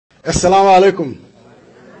Assalamu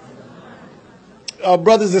alaikum.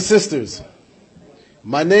 Brothers and sisters,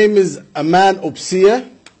 my name is Obsiye.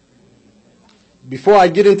 Before I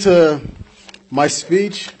get into my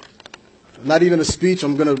speech, not even a speech,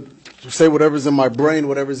 I'm going to say whatever's in my brain,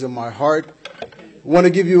 whatever's in my heart. I want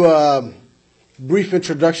to give you a brief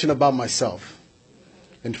introduction about myself.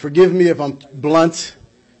 And forgive me if I'm blunt,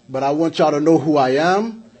 but I want y'all to know who I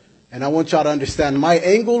am, and I want y'all to understand my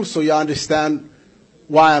angle so y'all understand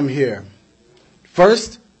why I'm here.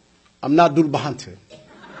 First, I'm not Dul Bahante.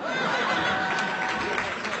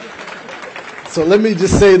 So let me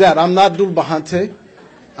just say that. I'm not Dul Bahante.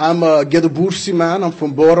 I'm a Jeedooyink man. I'm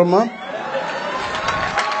from Oman.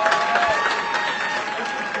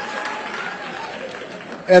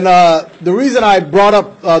 And the reason I brought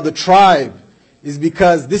up the tribe is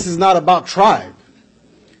because this is not about tribe.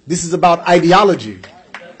 This is about ideology.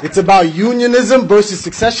 It's about unionism versus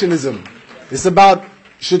secessionism. It's about,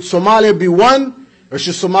 should Somalia be one or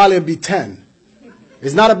should Somalia be 10?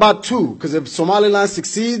 It's not about two, because if Somaliland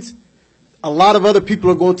succeeds, a lot of other people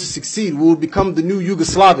are going to succeed. We will become the new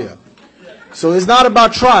Yugoslavia. So it's not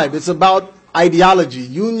about tribe. It's about ideology.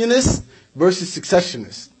 Unionist versus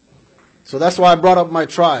secessionist. So that's why I brought up my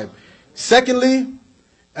tribe. Secondly,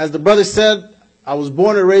 as the brother said, I was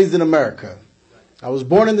born and raised in America. I was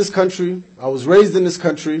born in this country. I was raised in this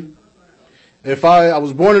country. If I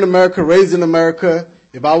was born in America, raised in America,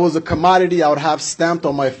 if I was a commodity, I would have stamped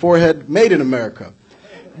on my forehead, made in America.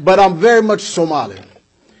 But I'm very much Somali.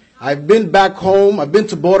 I've been back home. I've been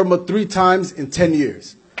to Baltimore 3 times in 10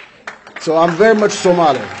 years. So I'm very much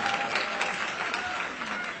Somali.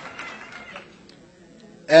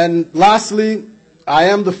 And lastly, I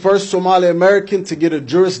am the first Somali American to get a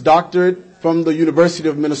Juris Doctorate from the University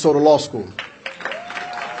of Minnesota Law School.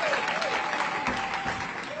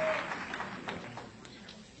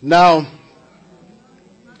 Now,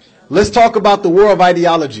 let's talk about the war of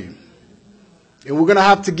ideology. And we're going to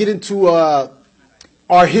have to get into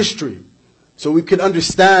our history so we can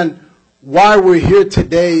understand why we're here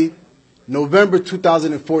today, November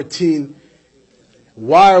 2014.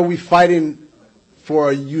 Why are we fighting for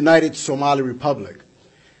a united Somali Republic?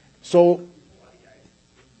 So,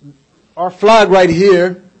 our flag right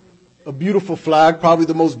here, a beautiful flag, probably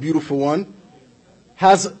the most beautiful one,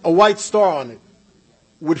 has a white star on it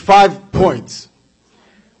with 5 points.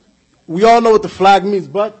 We all know what the flag means,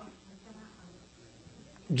 but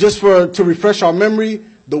just to refresh our memory,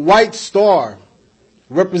 the white star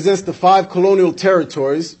represents the 5 colonial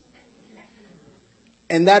territories,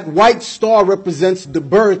 and that white star represents the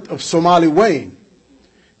birth of Somali Wayne.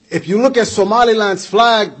 If you look at Somaliland's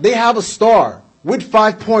flag, they have a star with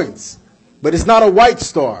 5 points, but it's not a white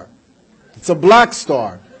star. It's a black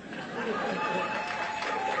star.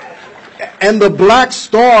 And the black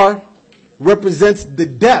star represents the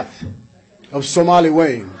death of Somali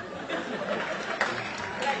Wayne.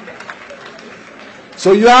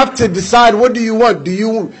 So you have to decide, what do you want? Do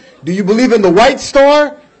you believe in the white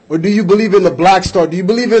star or do you believe in the black star? Do you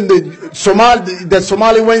believe in that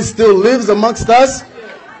Somali Wayne still lives amongst us,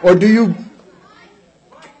 or do you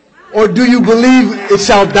believe it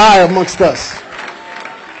shall die amongst us?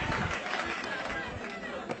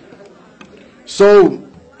 So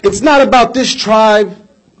it's not about this tribe.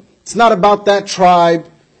 It's not about that tribe.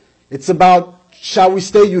 It's about, shall we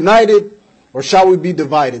stay united or shall we be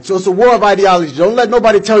divided? So it's a war of ideology. Don't let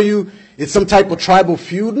nobody tell you it's some type of tribal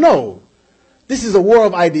feud. No. This is a war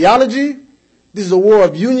of ideology. This is a war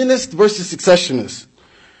of unionists versus secessionists.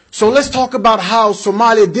 So let's talk about how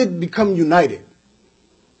Somalia did become united.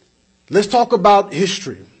 Let's talk about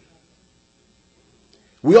history.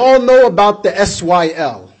 We all know about the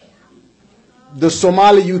SYL, the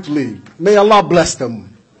Somali Youth League. May Allah bless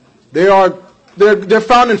them. They're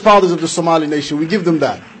founding fathers of the Somali nation. We give them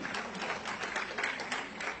that.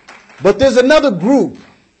 But there's another group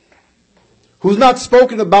who's not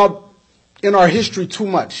spoken about in our history too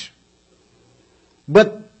much.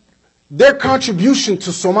 But their contribution to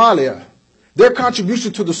Somalia, their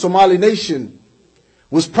contribution to the Somali nation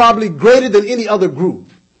was probably greater than any other group.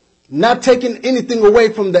 Not taking anything away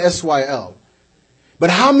from the SYL. But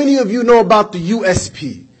how many of you know about the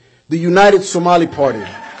USP, the United Somali Party?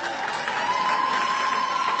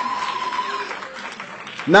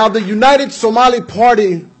 Now, the United Somali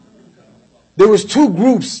Party, there was 2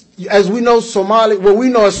 groups. As we know, what we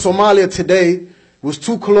know as Somalia today was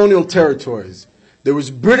 2 colonial territories. There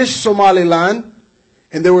was British Somaliland,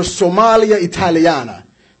 and there was Somalia Italiana.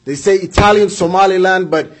 They say Italian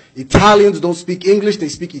Somaliland, but Italians don't speak English, they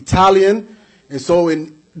speak Italian. And so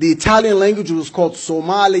in the Italian language, it was called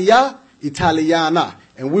Somalia Italiana.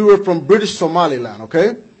 And we were from British Somaliland,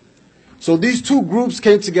 okay? So these two groups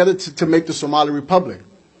came together to make the Somali Republic.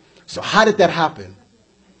 So how did that happen?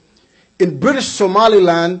 In British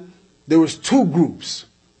Somaliland, there was two groups.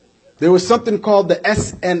 There was something called the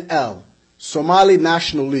SNL, Somali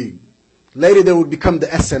National League. Later, they would become the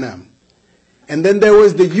SNM. And then there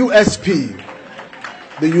was the USP,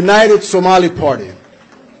 the United Somali Party.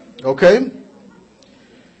 Okay?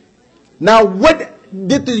 Now, what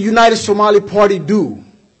did the United Somali Party do?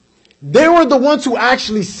 They were the ones who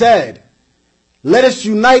actually said, let us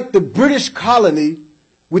unite the British colony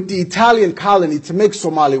with the Italian colony to make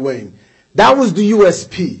Somaliland. That was the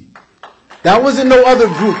USP. That wasn't no other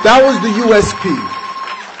group. That was the USP.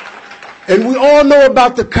 And we all know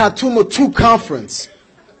about the Khartoum II Conference.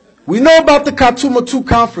 We know about the Khartoum II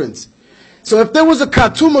Conference. So if there was a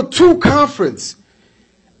Khartoum II Conference,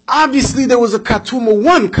 obviously there was a Khartoum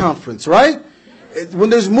I Conference, right? When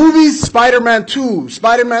there's movies, Spider-Man 2,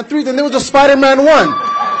 Spider-Man 3, then there was a Spider-Man 1,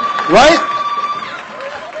 right?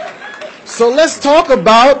 So let's talk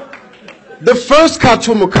about the first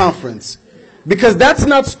Khartoum Conference, because that's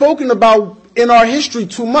not spoken about in our history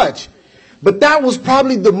too much. But that was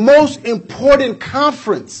probably the most important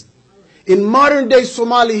conference in modern day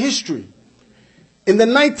Somali history. In the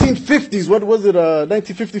 1950s, what was it,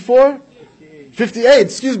 1954? 58,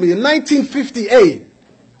 excuse me. In 1958,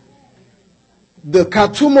 the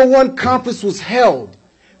Khartoum I Conference was held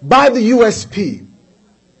by the USP.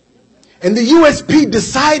 And the USP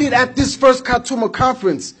decided at this first Khartoum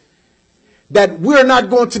Conference that we're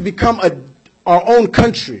not going to become our own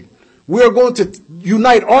country. We are going to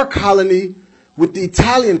unite our colony with the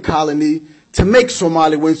Italian colony to make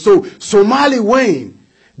Somaliland. So Somaliland,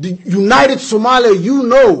 the United Somalia you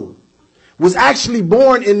know, was actually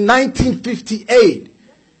born in 1958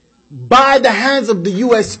 by the hands of the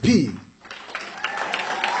USP.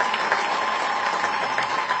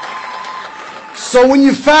 So when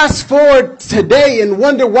you fast forward today and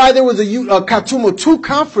wonder why there was a Khartoum II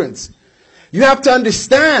Conference, you have to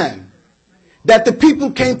understand that the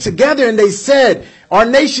people came together and they said, our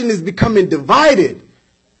nation is becoming divided.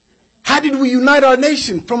 How did we unite our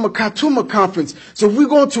nation? From a Khartoum Conference. So if we're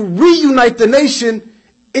going to reunite the nation,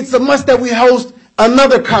 it's a must that we host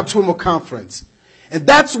another Khartoum Conference. And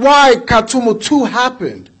that's why Khartoum II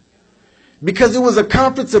happened. Because it was a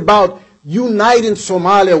conference about uniting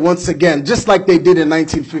Somalia once again, just like they did in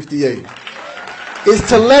 1958. Is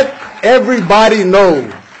to let everybody know,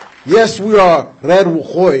 yes, we are Red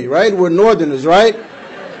Wukhoy, right? We're Northerners, right?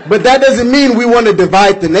 But that doesn't mean we want to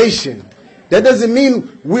divide the nation. That doesn't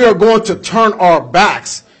mean we are going to turn our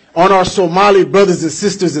backs on our Somali brothers and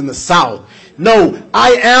sisters in the South. No,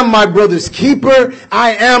 I am my brother's keeper.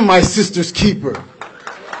 I am my sister's keeper.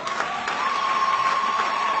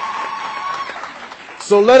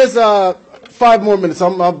 So let us, 5 more minutes.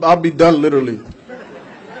 I'll be done literally.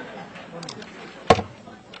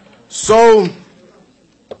 So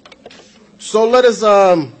let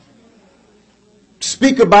us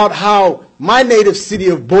speak about how my native city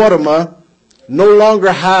of Boroma no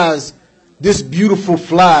longer has this beautiful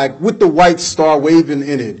flag with the white star waving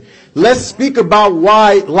in it. Let's speak about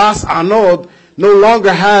why Las Anod no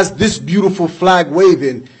longer has this beautiful flag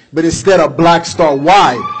waving, but instead a black star.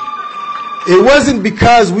 Why? It wasn't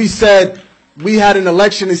because we said, we had an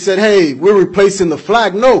election and said, hey, we're replacing the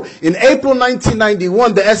flag. No, in April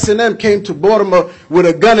 1991, the SNM came to Boroma with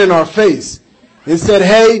a gun in our face and said,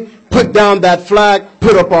 hey, put down that flag,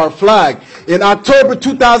 put up our flag. In October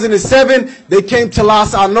 2007, they came to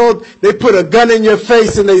Las Anod, they put a gun in your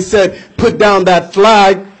face and they said, put down that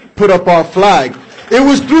flag, put up our flag. It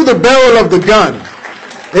was through the barrel of the gun.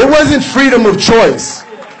 It wasn't freedom of choice.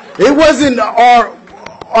 It wasn't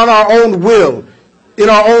on our own will, in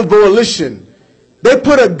our own volition. They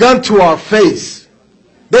put a gun to our face.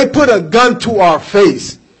 They put a gun to our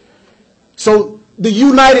face. So the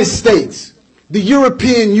United States, the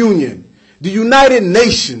European Union, the United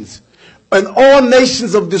Nations, and all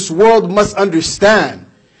nations of this world must understand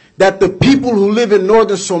that the people who live in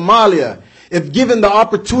northern Somalia, if given the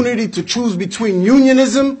opportunity to choose between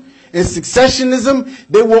unionism and secessionism,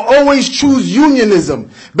 they will always choose unionism.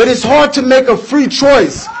 But it's hard to make a free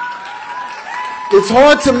choice. It's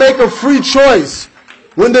hard to make a free choice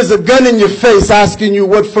when there's a gun in your face asking you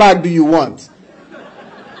what flag do you want.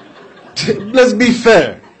 Let's be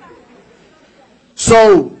fair.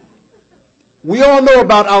 So, we all know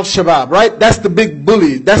about Al-Shabaab, right? That's the big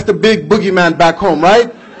bully. That's the big boogeyman back home,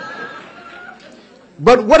 right?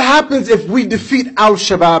 But what happens if we defeat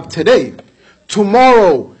Al-Shabaab today?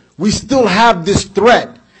 Tomorrow, we still have this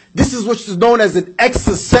threat. This is what is known as an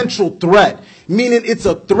existential threat, meaning it's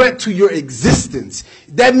a threat to your existence.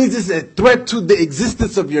 That means it's a threat to the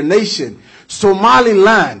existence of your nation.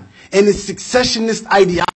 Somaliland and its successionist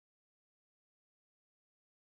ideology.